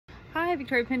Hi,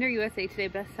 Victoria Pinder, USA Today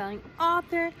best-selling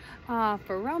author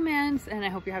for romance, and I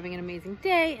hope you're having an amazing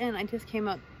day. And I just came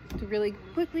up really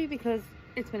quickly because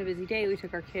it's been a busy day. We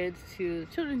took our kids to the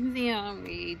Children's Museum.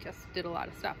 We just did a lot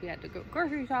of stuff. We had to go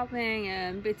grocery shopping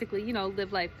and basically, you know,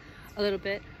 live life a little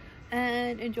bit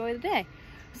and enjoy the day.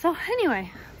 So anyway,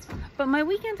 but my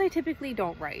weekends I typically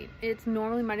don't write. It's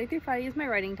normally Monday through Friday is my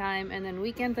writing time, and then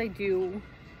weekends I do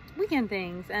weekend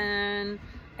things. And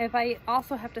if I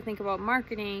also have to think about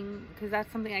marketing, because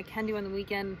that's something I can do on the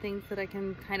weekend, things that I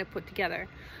can kind of put together.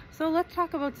 So let's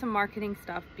talk about some marketing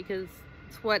stuff, because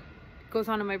it's what goes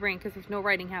on in my brain, because there's no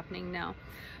writing happening now.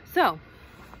 So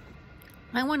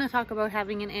I want to talk about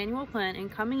having an annual plan and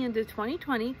coming into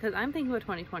 2020, because I'm thinking about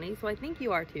 2020, so I think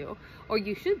you are too, or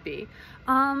you should be,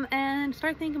 and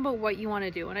start thinking about what you want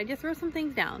to do. And I just wrote some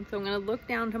things down, so I'm going to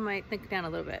think down a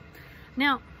little bit.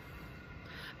 Now,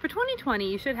 for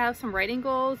 2020, you should have some writing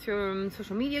goals, some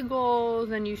social media goals,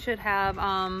 and you should have,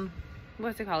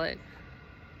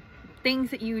 things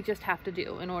that you just have to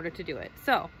do in order to do it.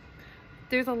 So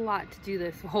there's a lot to do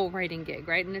this whole writing gig,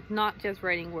 right? And it's not just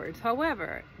writing words.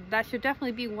 However, that should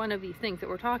definitely be one of these things that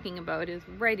we're talking about, is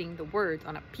writing the words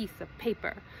on a piece of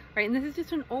paper, right? And this is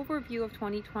just an overview of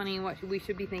 2020 and what we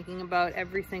should be thinking about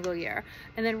every single year,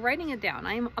 and then writing it down.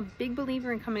 I'm a big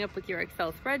believer in coming up with your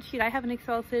Excel spreadsheet. I have an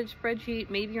Excel spreadsheet.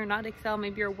 Maybe you're not Excel,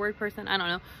 maybe you're a Word person, I don't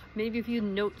know. Maybe if you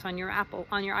notes on your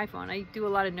iPhone. I do a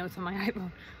lot of notes on my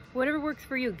iPhone. Whatever works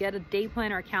for you, get a day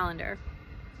planner or calendar.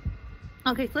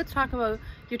 Okay, so let's talk about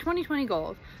your 2020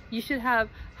 goals. You should have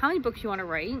how many books you want to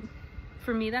write.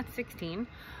 For me, that's 16.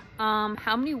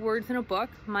 How many words in a book?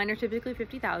 Mine are typically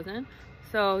 50,000.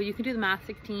 So you can do the math,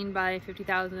 16 by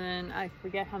 50,000. I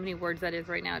forget how many words that is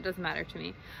right now. It doesn't matter to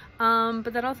me.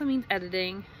 But that also means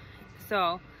editing.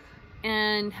 So,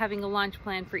 and having a launch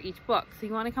plan for each book. So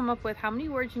you want to come up with how many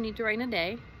words you need to write in a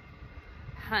day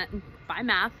by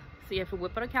math. So you have to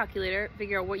whip out a calculator,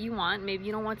 figure out what you want. Maybe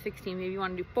you don't want 16, maybe you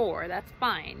want to do 4. That's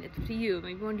fine. It's up to you.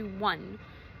 Maybe you want to do 1.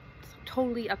 It's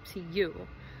totally up to you.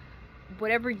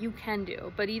 Whatever you can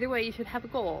do. But either way, you should have a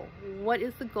goal. What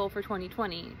is the goal for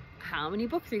 2020? How many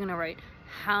books are you going to write?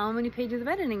 How many pages of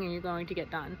editing are you going to get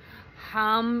done?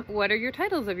 What are your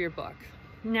titles of your books?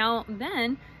 Now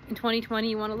then, in 2020,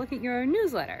 you want to look at your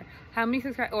newsletter. How many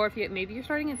subscribers, or maybe you're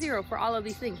starting at 0 for all of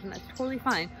these things, and that's totally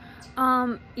fine.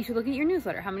 You should look at your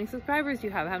newsletter. How many subscribers do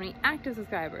you have? How many active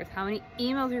subscribers? How many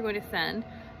emails you're going to send?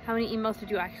 How many emails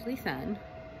did you actually send?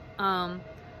 And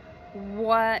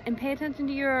pay attention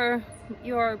to your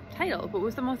title. What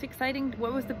was the most exciting?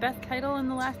 What was the best title in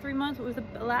the last 3 months? What was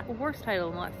the worst title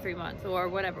in the last 3 months, or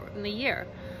whatever in the year?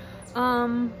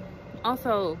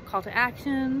 Also, call to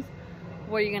actions.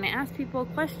 What are you going to ask people?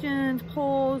 Questions,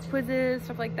 polls, quizzes,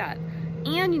 stuff like that.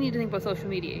 And you need to think about social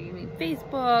media. You mean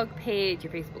Facebook page,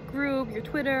 your Facebook group, your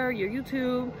Twitter, your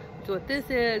YouTube, which is what this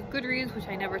is, Goodreads, which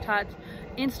I never touch,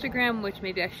 Instagram, which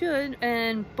maybe I should,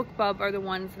 and BookBub are the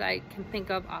ones that I can think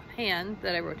of offhand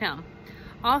that I wrote down.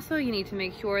 Also, you need to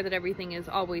make sure that everything is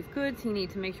always good, so you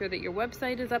need to make sure that your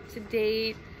website is up to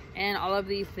date, and all of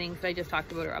these things that I just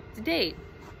talked about are up to date.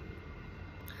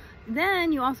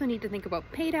 Then you also need to think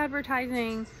about paid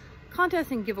advertising,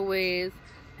 contests and giveaways,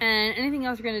 and anything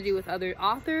else you're going to do with other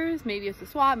authors. Maybe it's a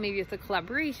swap, maybe it's a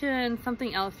collaboration,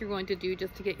 something else you're going to do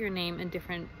just to get your name in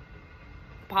different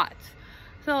pots.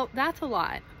 So that's a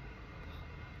lot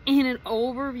in an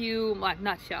overview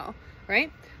nutshell,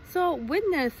 right? So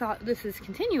when this is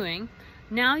continuing,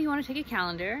 now you want to take a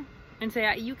calendar and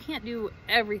say, you can't do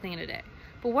everything in a day,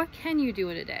 but what can you do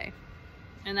in a day?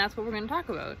 And that's what we're going to talk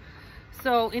about.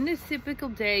 So in this typical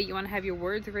day, you want to have your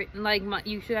words written,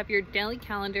 you should have your daily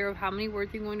calendar of how many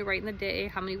words you're going to write in the day,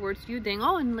 how many words do you think,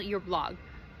 and your blog.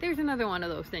 There's another one of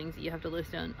those things that you have to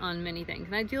list on many things.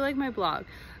 And I do like my blog.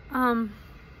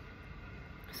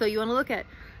 So you want to look at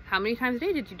how many times a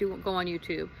day did you go on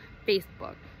YouTube,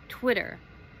 Facebook, Twitter,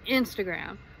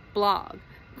 Instagram, blog.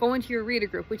 Go into your reader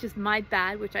group, which is my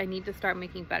bad, which I need to start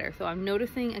making better. So I'm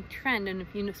noticing a trend, and if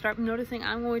you start noticing,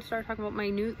 I'm going to start talking about my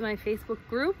Facebook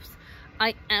groups.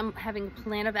 I am having a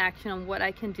plan of action on what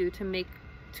I can do to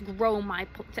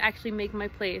actually make my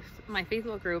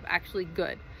Facebook group actually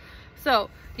good. So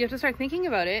you have to start thinking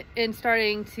about it and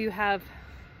starting to have,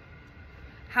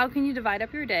 how can you divide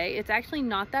up your day? It's actually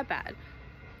not that bad.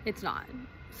 It's not.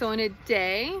 So in a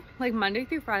day, like Monday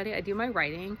through Friday, I do my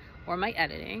writing or my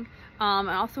editing. And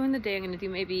also in the day, I'm going to do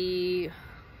maybe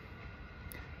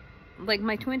like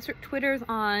my Twitter's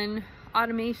on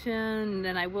automation,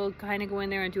 then I will kind of go in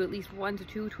there and do at least 1 to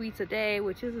 2 tweets a day,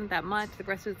 which isn't that much. The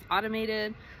rest is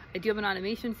automated. I do have an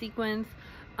automation sequence.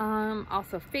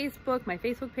 Also Facebook, my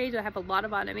Facebook page, I have a lot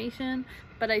of automation,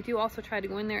 but I do also try to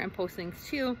go in there and post things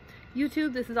too.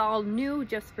 YouTube, this is all new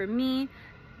just for me.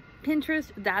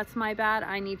 Pinterest, that's my bad.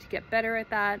 I need to get better at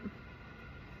that.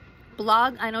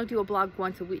 Blog, I don't do a blog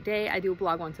once a day. I do a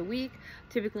blog once a week,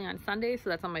 typically on Sunday, so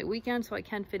that's on my weekend, so I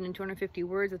can fit in 250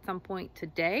 words at some point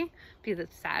today because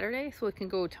it's Saturday, so it can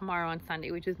go tomorrow on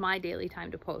Sunday, which is my daily time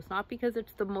to post. Not because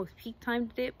it's the most peak time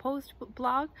to post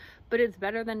blog, but it's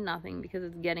better than nothing because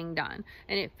it's getting done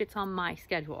and it fits on my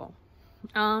schedule.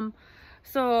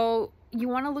 So you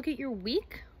want to look at your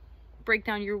week, break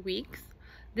down your weeks.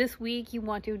 This week you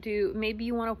want to do, maybe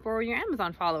you want to grow your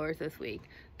Amazon followers this week.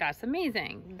 That's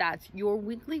amazing. That's your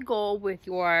weekly goal with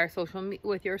your social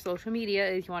media,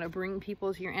 is you want to bring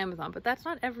people to your Amazon, but that's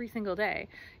not every single day.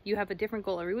 You have a different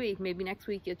goal every week. Maybe next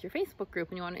week it's your Facebook group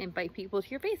and you want to invite people to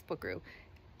your Facebook group,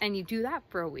 and you do that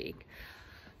for a week.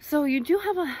 So you do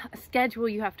have a schedule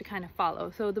you have to kind of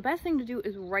follow. So the best thing to do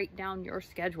is write down your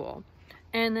schedule.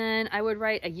 And then I would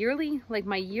write a yearly, like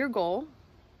my year goal,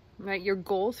 right? Your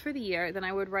goals for the year. Then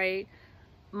I would write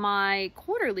my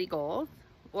quarterly goals,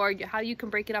 or how you can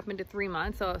break it up into 3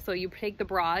 months. So you take the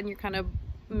broad and you're kind of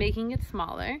making it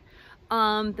smaller.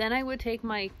 Then I would take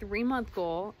my 3-month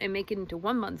goal and make it into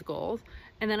 1 month's goals.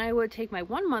 And then I would take my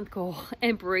 1 month goal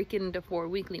and break it into 4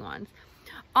 weekly ones.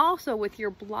 Also, with your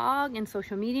blog and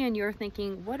social media, and you're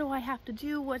thinking, what do I have to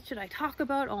do? What should I talk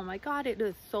about? Oh my God, it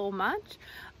is so much.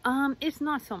 It's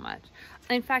not so much.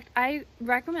 In fact, I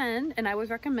recommend, and I was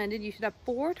recommended, you should have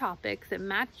 4 topics that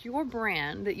match your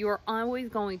brand that you are always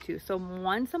going to. So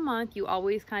once a month, you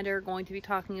always kind of are going to be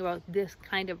talking about this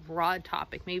kind of broad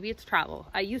topic. Maybe it's travel.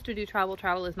 I used to do travel.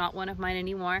 Travel is not one of mine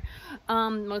anymore.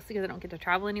 Mostly because I don't get to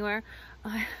travel anywhere.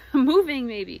 Moving,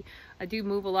 maybe. I do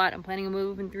move a lot. I'm planning a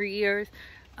move in 3 years.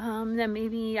 Then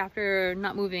maybe after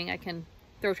not moving, I can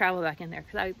throw travel back in there,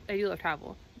 because I do love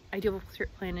travel. I do have a trip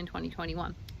planned in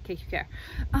 2021, in case you care.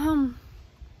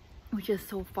 Which is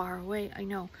so far away, I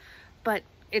know, but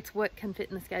it's what can fit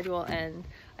in the schedule, and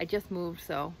I just moved,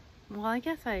 so, well, I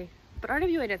guess but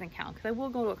RWA doesn't count, because I will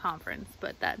go to a conference,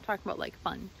 but that, talking about like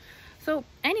fun. So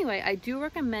anyway, I do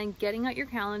recommend getting out your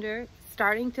calendar,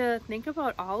 starting to think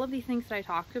about all of these things that I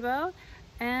talked about,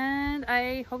 and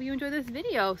I hope you enjoyed this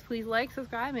video. Please like,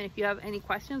 subscribe, and if you have any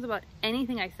questions about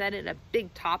anything I said in a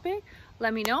big topic,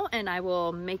 let me know, and I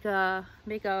will make a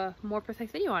more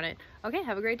precise video on it. Okay,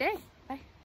 have a great day.